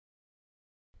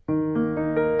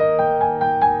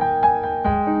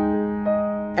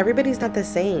everybody's not the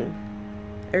same.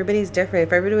 Everybody's different.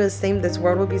 If everybody was the same, this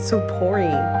world would be so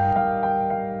boring.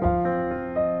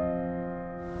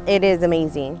 It is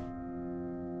amazing.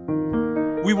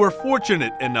 We were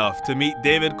fortunate enough to meet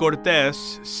David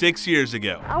Cortez 6 years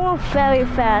ago. I want very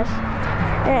fast.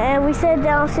 And we sat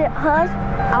down and said, "Hus,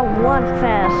 I want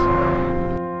fast."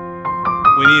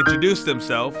 When he introduced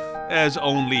himself as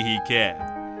only he can,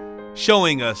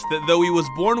 showing us that though he was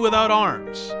born without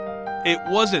arms, it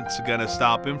wasn't gonna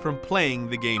stop him from playing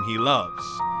the game he loves.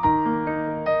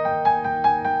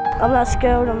 I'm not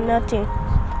scared of nothing.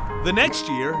 The next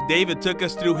year, David took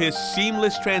us through his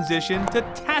seamless transition to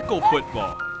tackle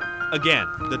football. Again,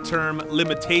 the term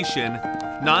limitation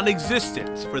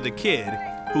non-existent for the kid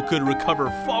who could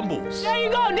recover fumbles. There you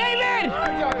go, David!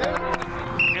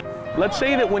 Let's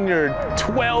say that when you're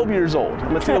 12 years old,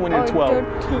 let's say that when you're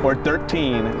 12 or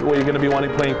 13, well, you're going to be wanting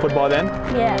playing football then?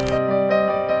 Yeah.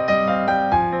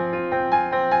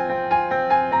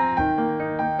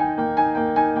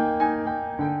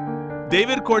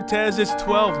 David Cortez is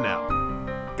 12 now.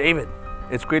 David,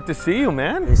 it's great to see you,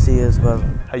 man. Good to see you as well.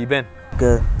 How you been?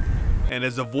 Good. And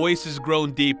as the voice has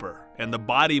grown deeper and the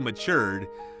body matured,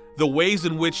 the ways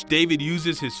in which David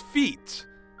uses his feet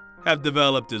have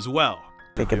developed as well.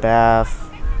 Take a bath,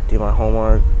 do my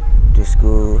homework, do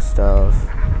school stuff,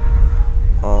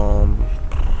 I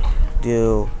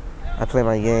play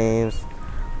my games,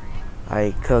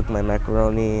 I cook my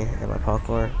macaroni and my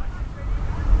popcorn.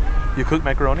 You cook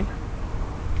macaroni?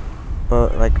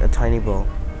 But like a tiny bowl,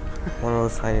 one of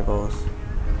those tiny bowls.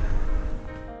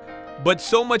 But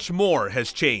so much more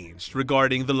has changed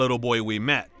regarding the little boy we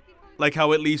met, like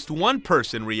how at least one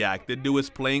person reacted to his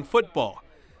playing football.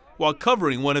 While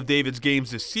covering one of David's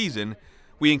games this season,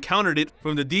 we encountered it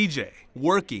from the DJ,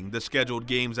 working the scheduled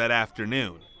games that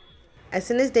afternoon. As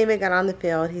soon as David got on the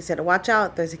field, he said, "Watch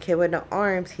out, there's a kid with no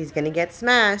arms. He's going to get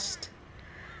smashed."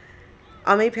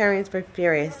 All my parents were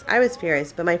furious. I was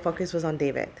furious, but my focus was on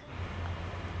David.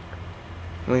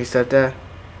 When he said that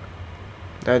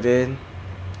did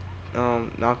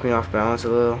knock me off balance a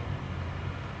little.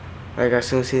 Like as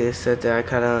soon as he said that, I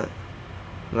kind of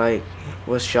like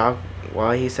was shocked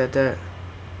why he said that.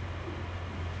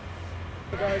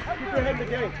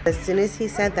 As soon as he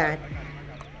said that,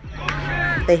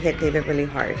 they hit David really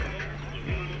hard.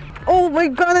 Oh my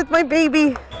God, it's my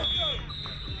baby.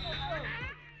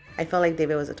 I felt like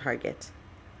David was a target.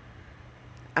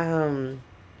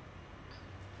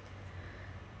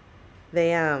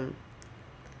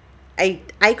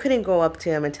 I couldn't go up to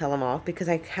him and tell him off because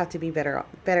I have to be a better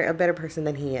person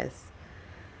than he is.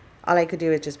 All I could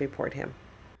do is just report him.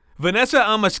 Vanessa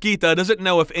Amasquita doesn't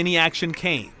know if any action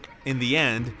came. In the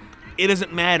end, it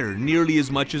doesn't matter nearly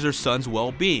as much as her son's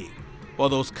well-being. While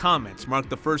those comments marked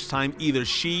the first time either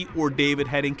she or David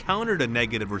had encountered a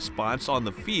negative response on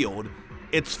the field,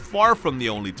 it's far from the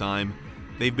only time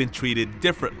they've been treated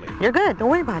differently. You're good, don't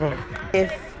worry about it.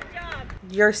 If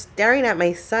you're staring at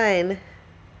my son,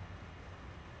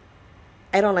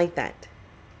 I don't like that.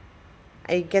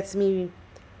 It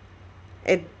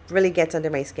really gets under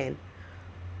my skin.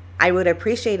 I would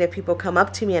appreciate if people come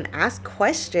up to me and ask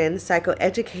questions so I could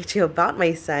educate you about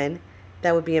my son.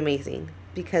 That would be amazing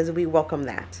because we welcome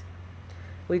that.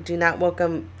 We do not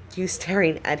welcome you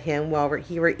staring at him while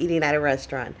we're eating at a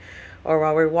restaurant or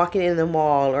while we're walking in the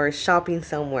mall or shopping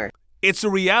somewhere. It's a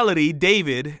reality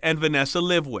David and Vanessa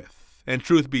live with. And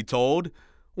truth be told,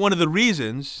 one of the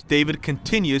reasons David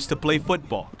continues to play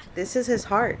football. This is his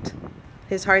heart.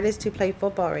 His heart is to play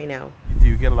football right now. Do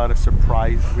you get a lot of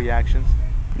surprise reactions?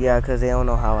 Yeah, because they don't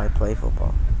know how I play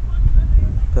football.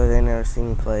 Because they never seen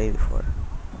me play before.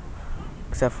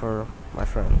 Except for my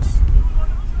friends.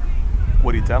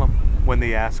 What do you tell them when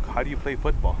they ask, how do you play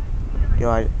football? Yo,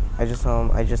 I just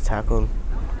tackle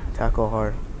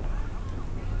hard.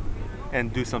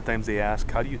 And do sometimes they ask,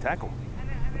 how do you tackle?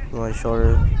 My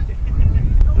shoulder,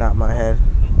 not my head.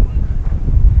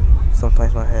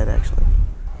 Sometimes my head, actually.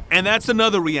 And that's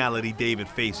another reality David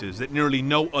faces that nearly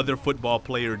no other football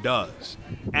player does.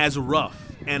 As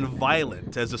rough and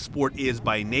violent as the sport is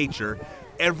by nature,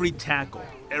 every tackle,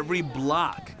 every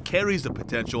block carries the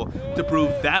potential to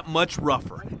prove that much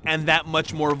rougher and that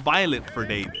much more violent for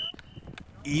David.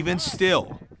 Even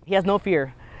still, he has no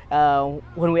fear.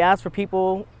 When we ask for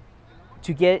people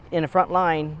to get in the front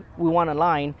line, we want a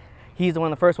line, he's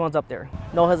one of the first ones up there.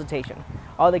 No hesitation.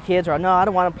 All the kids are, no, I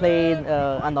don't want to play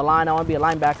on the line. I want to be a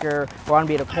linebacker, or I want to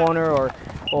be at a corner,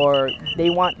 or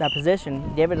they want that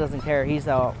position. David doesn't care. He's,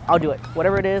 I'll do it.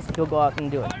 Whatever it is, he'll go out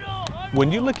and do it.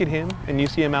 When you look at him and you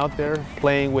see him out there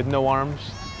playing with no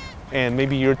arms, and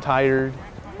maybe you're tired,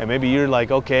 and maybe you're like,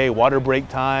 okay, water break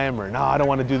time, or no, I don't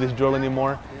want to do this drill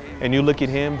anymore. and you look at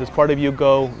him, does part of you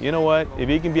go, you know what, if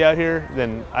he can be out here,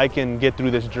 then I can get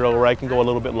through this drill, or I can go a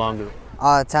little bit longer?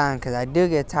 All the time, because I do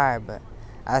get tired, but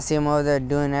I see him over there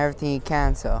doing everything he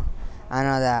can, so I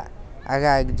know that I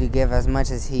got to give as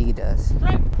much as he does.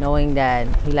 Knowing that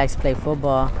he likes to play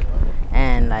football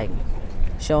and like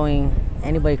showing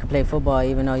anybody can play football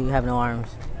even though you have no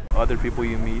arms. Other people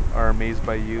you meet are amazed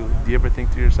by you. Do you ever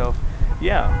think to yourself,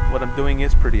 yeah, what I'm doing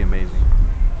is pretty amazing?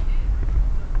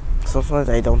 Sometimes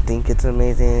I don't think it's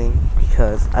amazing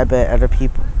because I bet other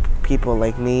people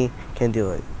like me can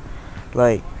do it.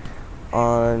 Like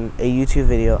on a YouTube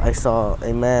video, I saw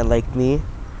a man like me.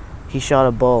 He shot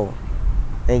a bow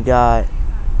and got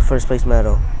first place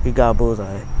medal. He got a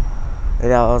bullseye,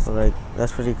 and I was like,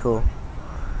 that's pretty cool.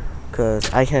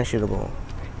 Cause I can't shoot a bow.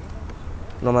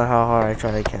 No matter how hard I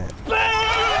try, I can't.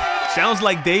 Sounds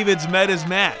like David's met his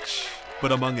match,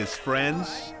 but among his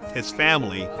friends, his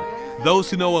family,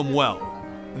 those who know him well,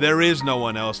 there is no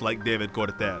one else like David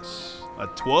Cortez, a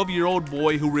 12-year-old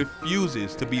boy who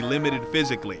refuses to be limited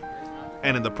physically,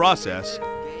 and in the process,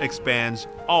 expands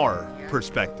our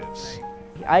perspectives.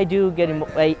 I do get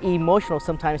emotional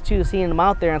sometimes too, seeing him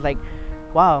out there and like,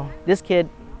 wow, this kid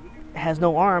has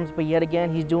no arms, but yet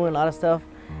again, he's doing a lot of stuff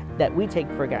that we take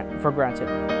for granted.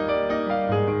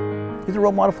 He's a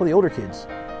role model for the older kids.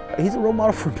 He's a role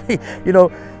model for me. You know,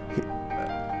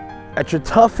 at your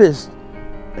toughest,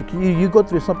 like you go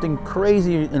through something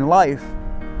crazy in life,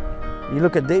 you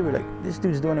look at David like, this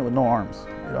dude's doing it with no arms,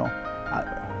 you know.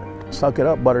 Suck it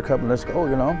up, buttercup, and let's go,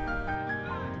 you know.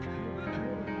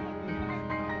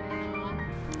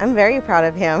 I'm very proud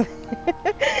of him.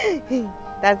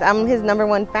 I'm his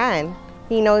 #1 fan.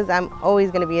 He knows I'm always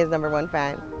going to be his #1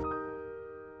 fan.